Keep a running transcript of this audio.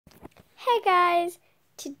Hey guys,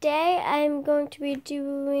 today I'm going to be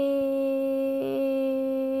doing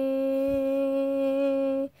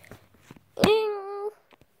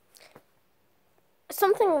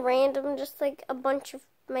something random, just like a bunch of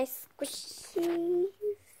my squishies.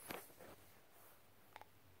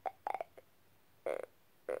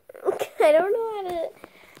 I don't know how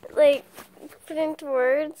to put into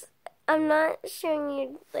words. I'm not showing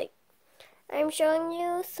you I'm showing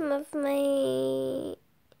you some of my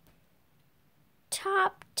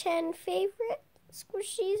top 10 favorite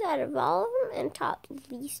squishies out of all of them and top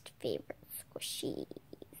least favorite squishies.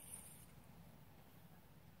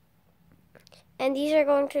 And these are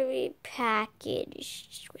going to be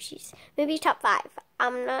packaged squishies. Maybe top 5.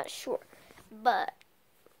 I'm not sure. But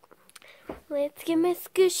let's get my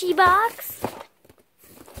squishy box.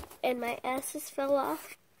 And my S's fell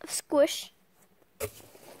off. Squish.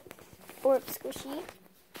 Or squishy.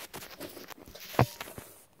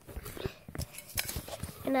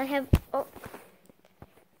 And I have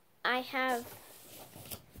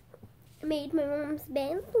made my mom's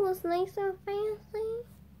bed look nice and fancy.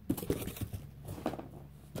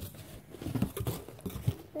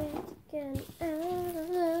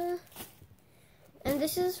 And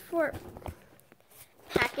this is for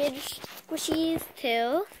packaged squishies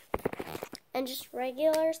too. And just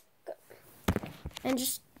regular, and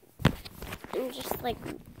just like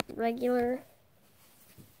regular.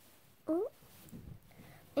 Oh.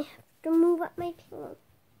 I have to move up my pillow.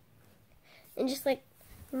 And just like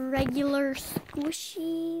regular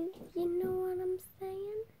squishy, you know what I'm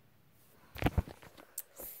saying?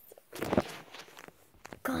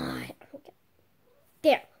 God. Okay.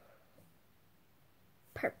 There.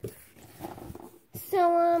 Perfect.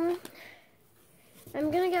 So,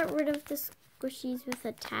 I'm gonna get rid of the squishies with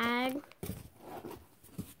a tag.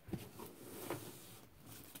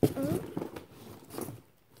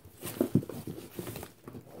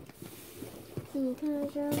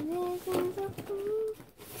 Because you're missing something.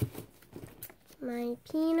 My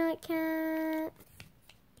peanut cat.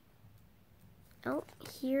 Oh,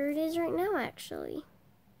 here it is right now, actually.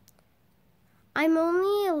 I'm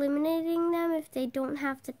only eliminating them if they don't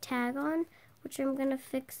have the tag on, which I'm going to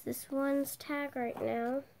fix this one's tag right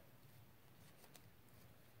now.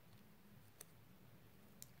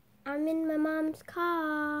 I'm in my mom's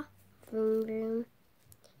car. Vroom, vroom.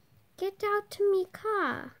 Get out to me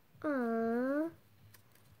car. Aww.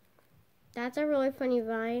 That's a really funny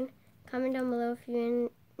vine. Comment down below if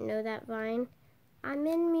you know that vine. I'm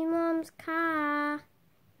in me mom's car.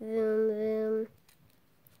 Vroom, vroom.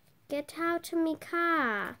 Get out to me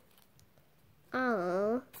car.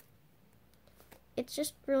 Aww. It's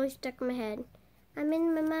just really stuck in my head. I'm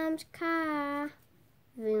in my mom's car.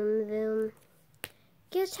 Vroom, vroom.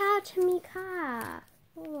 Get out to me car.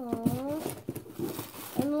 Aww.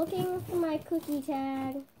 I'm looking for my cookie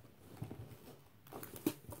tag.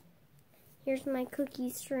 Here's my cookie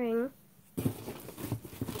string.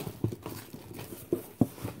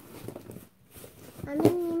 I'm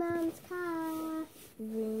in my mom's car.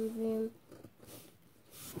 Vroom, vroom.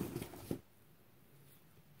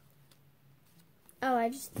 Oh, I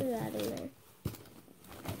just threw that in there.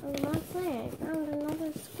 Oh, last night I found another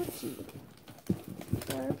squishy.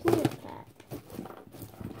 Or a peanut cat.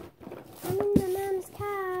 I'm in my mom's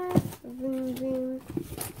car. Vroom, vroom.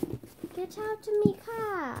 Get out to me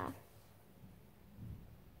car.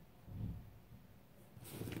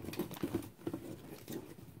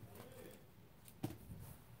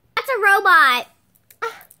 That's a robot.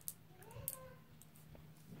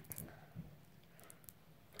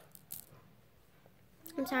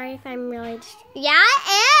 I'm sorry if I'm really yeah,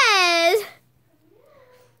 it is.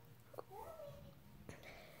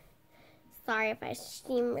 Sorry if I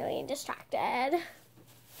seem really distracted.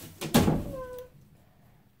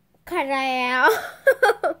 Cut it out.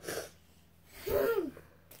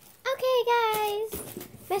 Okay, guys.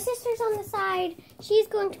 My sister's on the side. She's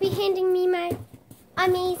going to be handing me my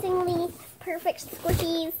amazingly perfect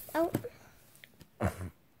squishies. Oh.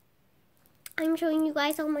 I'm showing you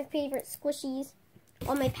guys all my favorite squishies.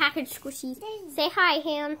 All my packaged squishies. Say hi,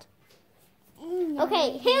 hand.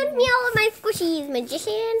 Okay, hand me all of my squishies,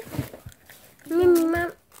 magician.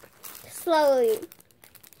 Slowly.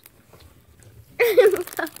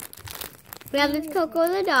 We have this Coco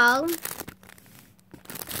the dog.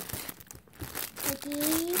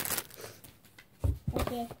 Cookie.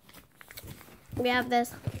 Okay. We have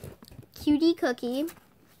this cutie cookie.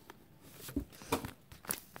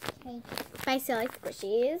 Okay. By Silly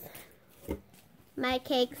Squishies. My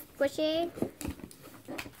cake squishy.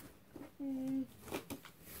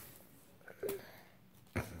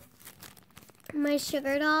 My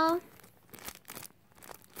sugar doll.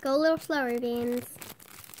 Go a little slower, Beans.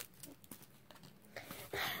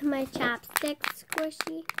 My chapstick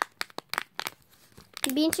squishy.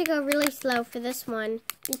 Beans should go really slow for this one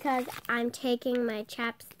because I'm taking my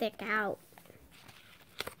chapstick out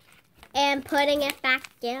and putting it back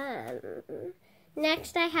in.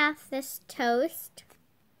 Next, I have this toast.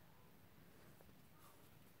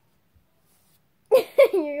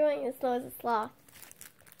 You're going as slow as a sloth.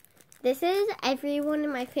 This is everyone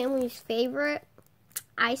in my family's favorite.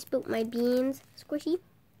 I spooked my beans squishy.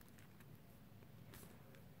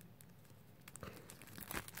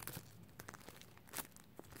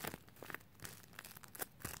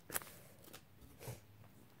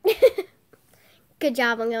 Good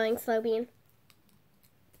job on going slow, Bean.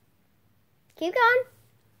 Keep going.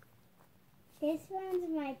 This one's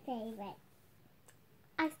my favorite.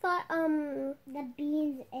 I thought, The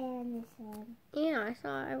beans and this one. yeah, I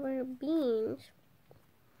thought I wanted beans.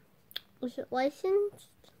 Is it licensed?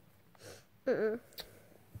 What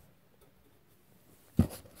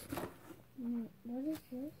is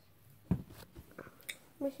this?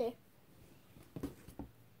 Let me see.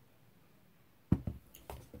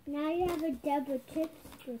 Now you have a double chip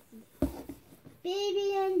squishy.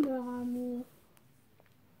 Baby and mommy.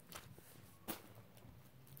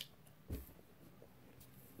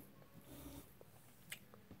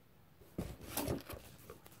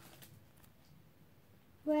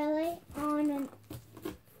 Really? On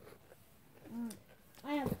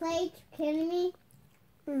a plate? Kidding me?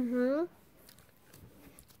 Mm-hmm.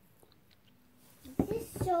 This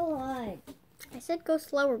is so hard. I said go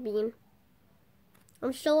slower, Bean.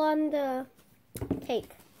 I'm still on the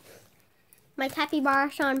cake. My capybara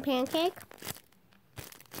Sean pancake.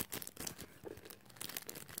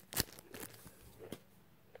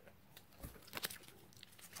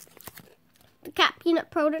 The cat peanut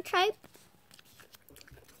prototype.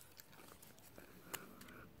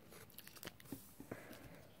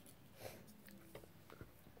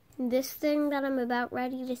 This thing that I'm about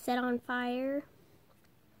ready to set on fire.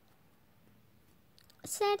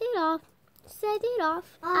 Set it off. Set it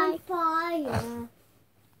off. On fire.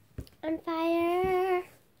 On fire.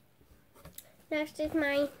 Next is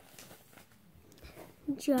my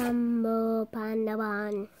Jumbo Panda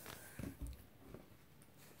Bun.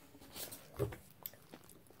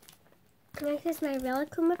 Next is my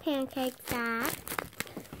Rilakkuma pancake sack.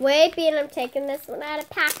 Wait, Bean, I'm taking this one out of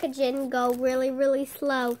packaging. Go really, really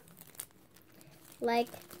slow. Like,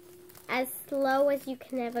 as slow as you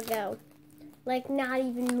can ever go. Like, not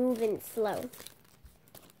even moving slow.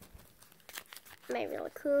 My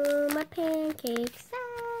Rilakkuma pancake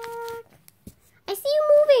sack. I see you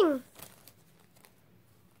moving.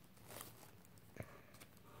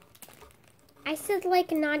 I said,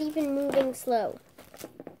 like, not even moving slow.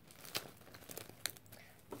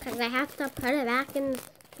 Because I have to put it back in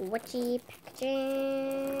squishy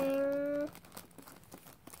packaging.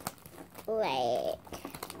 Like.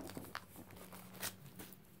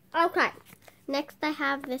 Okay. Next, I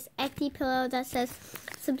have this Etsy pillow that says,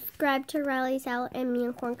 subscribe to Riley Sal and me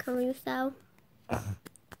and Corn Caruso.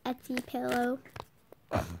 Etsy pillow.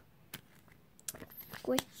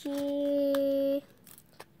 Squishy.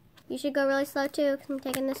 You should go really slow too, because I'm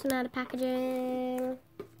taking this one out of packaging.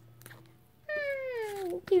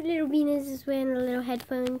 Cute little Venus is wearing the little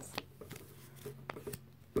headphones.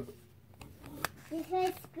 This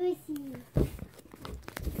is squishy.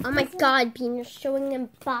 Oh my god, Bean, you're showing them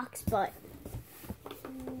box butt.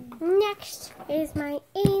 Next is my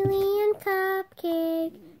alien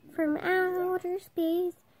cupcake from outer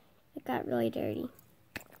space. It got really dirty.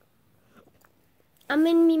 I'm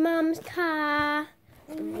in me mom's car.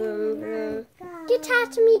 Vroom, vroom. Get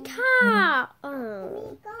out to me car.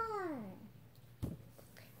 Oh.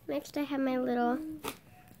 Next I have my little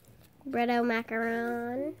breado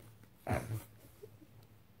macaron.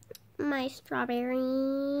 My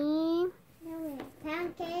strawberry.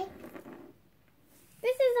 Pancake.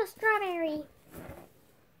 This is a strawberry.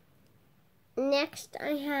 Next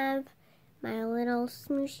I have my little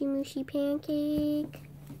smooshy mooshy pancake.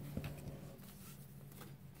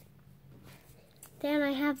 Then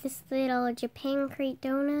I have this little Japan crate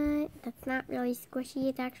donut that's not really squishy,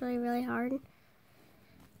 it's actually really hard.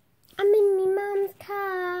 I'm in me mom's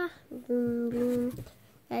car. Boom, boom.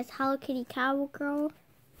 That's Hello Kitty Cowgirl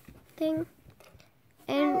thing.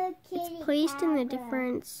 And it's placed in the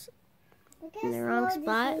different, in the wrong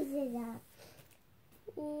spot.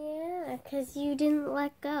 Yeah, because you didn't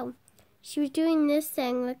let go. She was doing this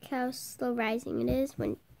thing, look how slow rising it is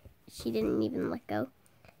when she didn't even let go.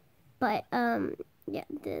 But, yeah,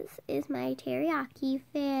 this is my teriyaki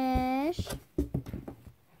fish.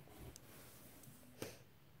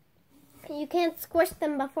 You can't squish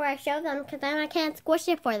them before I show them because then I can't squish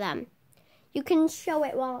it for them. You can show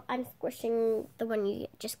it while I'm squishing the one you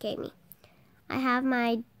just gave me. I have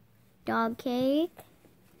my dog cake.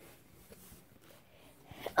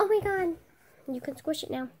 Oh my god. You can squish it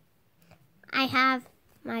now. I have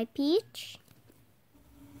my peach.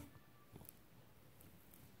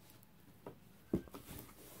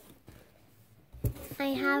 I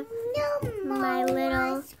have my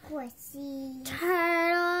little squishy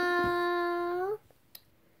turtle.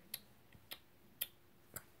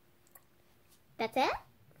 That's it?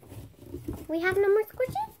 We have no more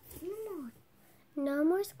squishes? No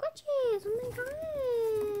more squishes. Oh my god.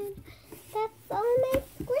 That's all my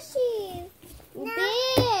squishies.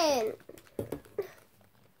 Ben.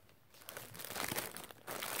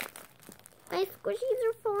 My squishies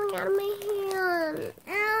are falling out of my hand.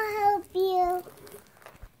 I'll help you.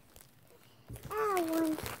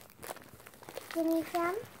 Give me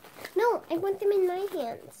some. No, I want them in my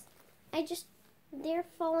hands. They're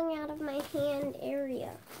falling out of my hand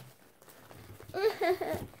area.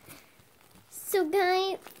 So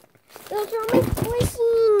guys, those are all my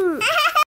squishies.